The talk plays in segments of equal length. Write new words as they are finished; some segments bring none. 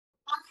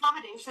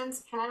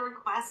accommodations, can I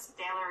request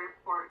daily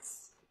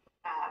reports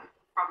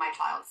from my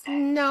child's day?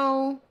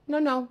 No, no,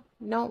 no,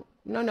 no,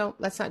 no, no.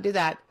 Let's not do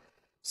that.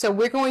 So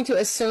we're going to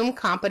assume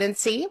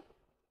competency.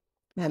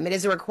 It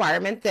is a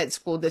requirement that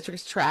school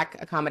districts track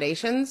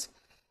accommodations.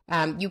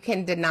 You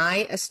can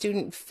deny a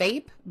student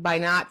FAPE by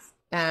not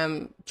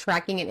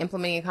tracking and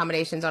implementing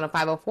accommodations on a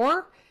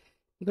 504.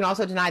 You can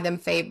also deny them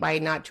FAPE by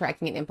not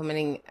tracking and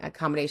implementing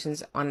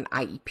accommodations on an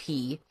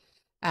IEP.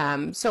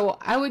 So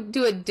I would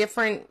do a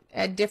different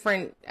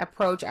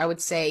approach. I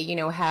would say,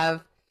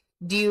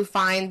 do you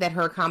find that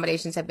her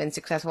accommodations have been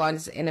successful? I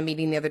was in a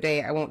meeting the other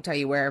day. I won't tell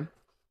you where.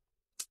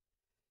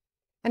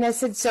 And I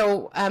said,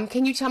 so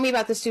can you tell me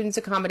about the students'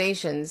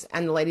 accommodations?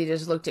 And the lady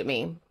just looked at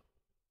me.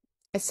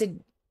 I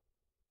said,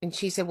 and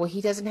she said, well,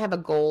 he doesn't have a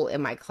goal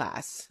in my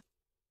class.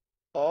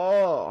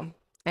 Oh.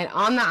 And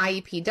on the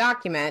IEP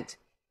document,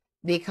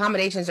 the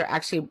accommodations are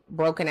actually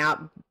broken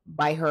out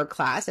by her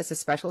class. It's a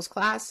specialist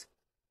class.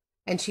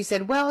 And she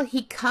said, well,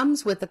 he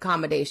comes with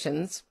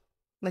accommodations,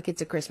 like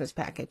it's a Christmas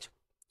package.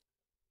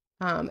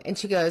 And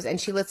she goes,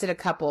 and she listed a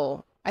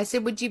couple. I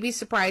said, would you be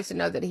surprised to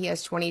know that he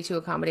has 22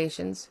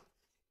 accommodations?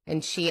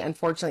 And she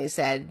unfortunately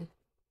said,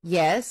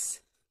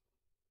 yes.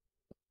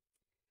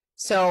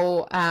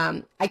 So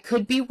I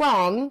could be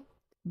wrong,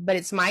 but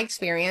it's my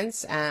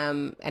experience.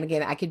 And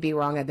again, I could be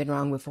wrong. I've been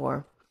wrong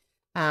before.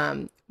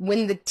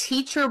 When the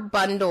teacher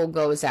bundle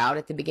goes out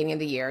at the beginning of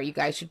the year, you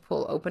guys should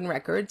pull open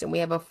records. And we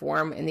have a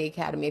form in the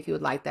academy if you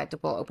would like that to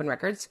pull open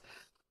records.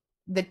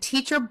 The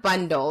teacher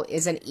bundle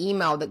is an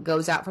email that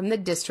goes out from the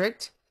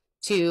district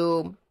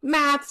to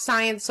math,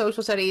 science,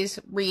 social studies,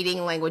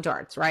 reading, language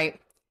arts, right?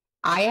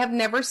 I have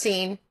never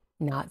seen,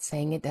 not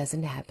saying it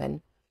doesn't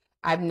happen,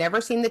 I've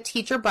never seen the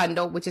teacher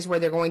bundle, which is where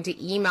they're going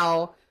to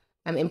email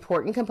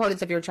important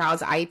components of your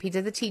child's IEP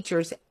to the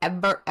teachers,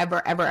 ever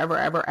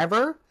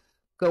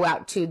go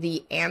out to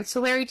the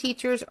ancillary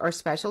teachers or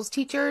specials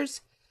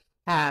teachers.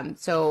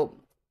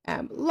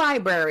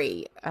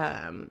 Library,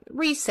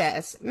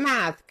 recess,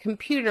 math,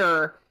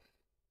 computer,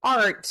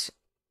 art,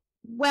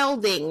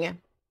 welding,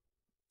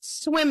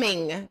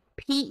 swimming,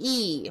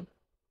 PE.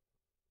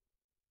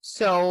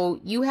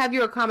 So you have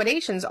your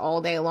accommodations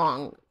all day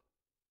long.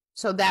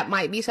 So that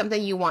might be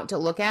something you want to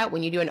look at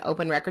when you do an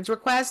open records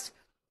request.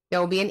 There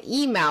will be an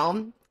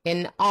email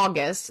in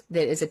August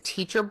that is a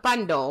teacher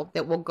bundle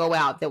that will go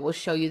out that will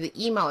show you the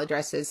email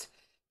addresses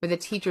for the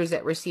teachers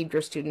that received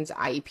your student's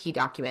IEP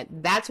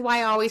document. That's why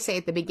I always say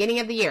at the beginning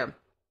of the year,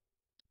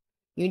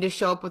 you need to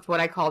show up with what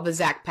I call the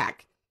ZAC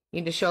pack.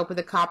 You need to show up with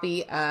a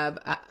copy of,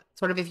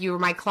 sort of if you were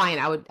my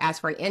client, I would ask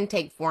for an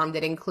intake form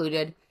that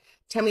included,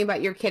 tell me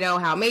about your kiddo,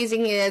 how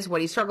amazing he is,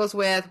 what he struggles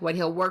with, what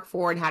he'll work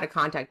for, and how to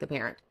contact the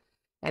parent.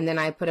 And then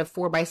I put a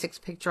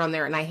 4x6 picture on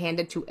there and I hand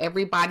it to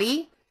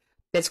everybody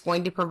that's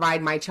going to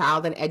provide my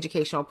child an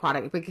educational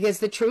product. Because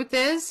the truth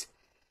is,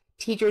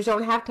 teachers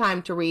don't have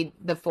time to read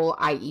the full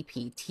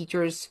IEP.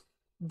 Teachers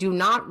do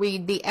not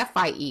read the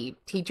FIE.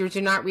 Teachers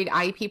do not read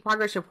IEP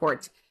progress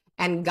reports.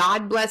 And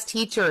God bless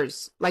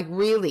teachers, like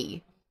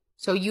really.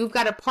 So you've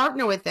got to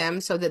partner with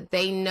them so that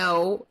they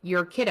know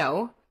your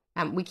kiddo.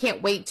 We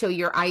can't wait till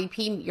your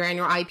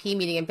annual IEP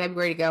meeting in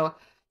February to go,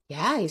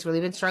 yeah, he's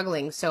really been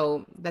struggling.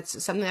 So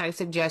that's something that I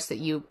suggest that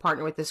you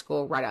partner with the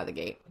school right out of the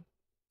gate.